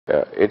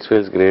It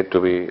feels great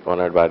to be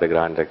honored by the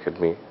Grand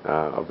Academy.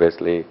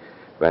 Obviously,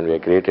 when we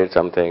have created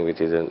something which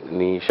is a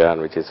niche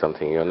and which is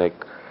something unique,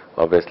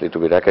 obviously to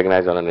be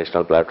recognized on a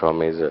national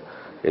platform is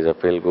a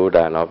feel good,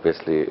 and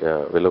obviously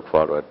we look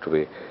forward to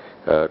be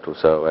to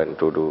serve and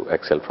to do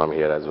excel from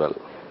here as well.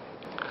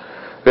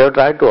 We have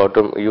tried to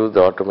use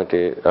the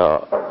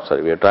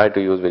we have tried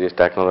to use various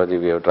technology.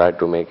 We have tried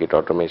to make it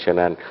automation,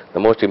 and the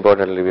most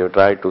importantly, we have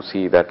tried to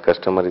see that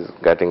customer is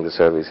getting the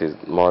services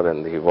more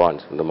than he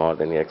wants, the more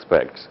than he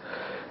expects.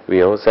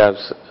 We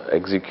ourselves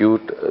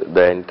execute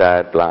the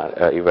entire plan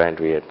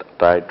event. We have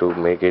tried to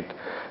make it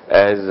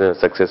as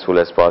successful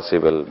as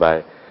possible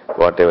by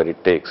whatever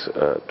it takes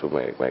to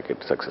make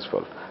it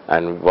successful.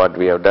 And what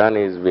we have done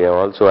is we have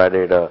also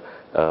added a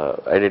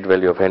added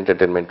value of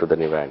entertainment to the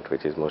event,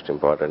 which is most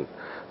important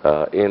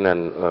in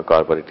and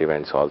corporate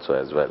events also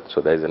as well.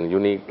 So there is a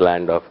unique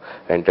blend of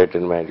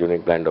entertainment,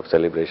 unique blend of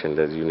celebration,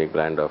 there's unique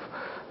blend of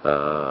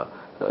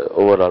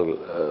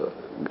overall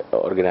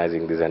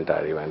organizing this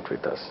entire event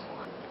with us.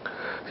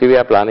 See, we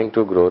are planning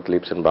to grow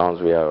leaps and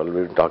bounds. We are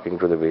already talking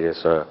to the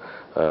various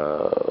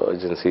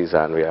agencies,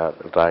 and we are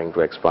trying to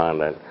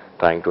expand and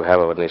trying to have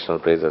our national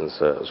presence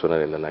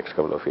sooner in the next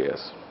couple of years.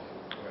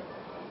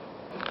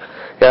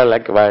 Yeah,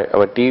 like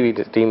our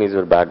team is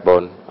our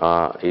backbone.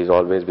 He's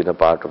always been a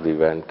part of the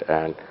event,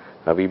 and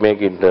we make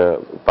it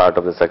part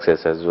of the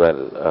success as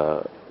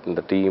well.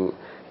 The team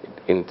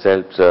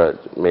itself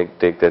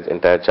take the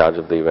entire charge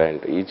of the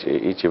event.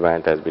 Each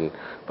event has been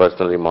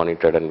personally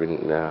monitored and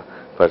been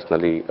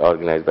personally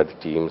organized by the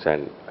teams,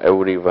 and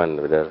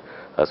everyone, whether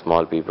a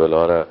small people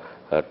or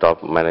a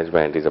top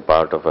management, is a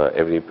part of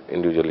every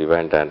individual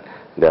event, and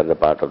they are the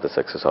part of the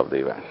success of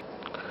the event.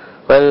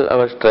 Well,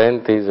 our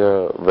strength is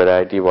a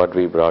variety what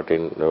we brought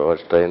in. Our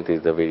strength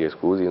is the various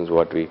cuisines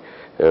what we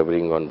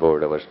bring on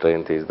board. Our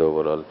strength is the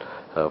overall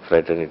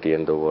fraternity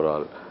and the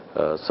overall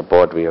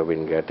support we have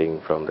been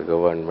getting from the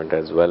government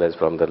as well as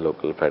from the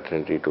local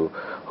fraternity to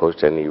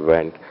host an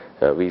event.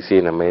 We see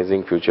an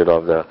amazing future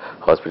of the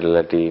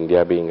hospitality,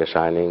 India being a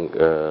shining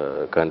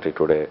country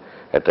today,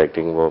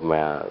 attracting more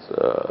mass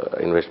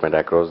investment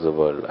across the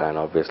world, and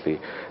obviously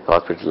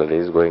hospitality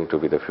is going to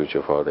be the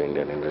future for the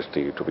Indian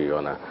industry to be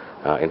on a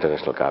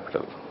international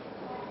capital.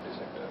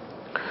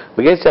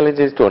 Biggest challenge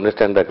is to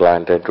understand the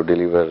client and to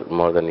deliver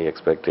more than he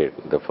expected.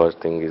 The first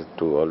thing is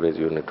to always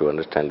you need to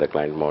understand the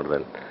client more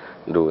than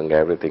doing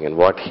everything and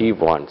what he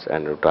wants,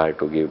 and to try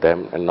to give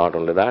them, and not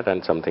only that,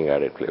 and something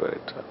added flavor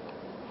itself.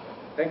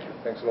 Thank you.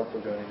 Thanks a lot for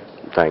joining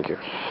us. Thank you.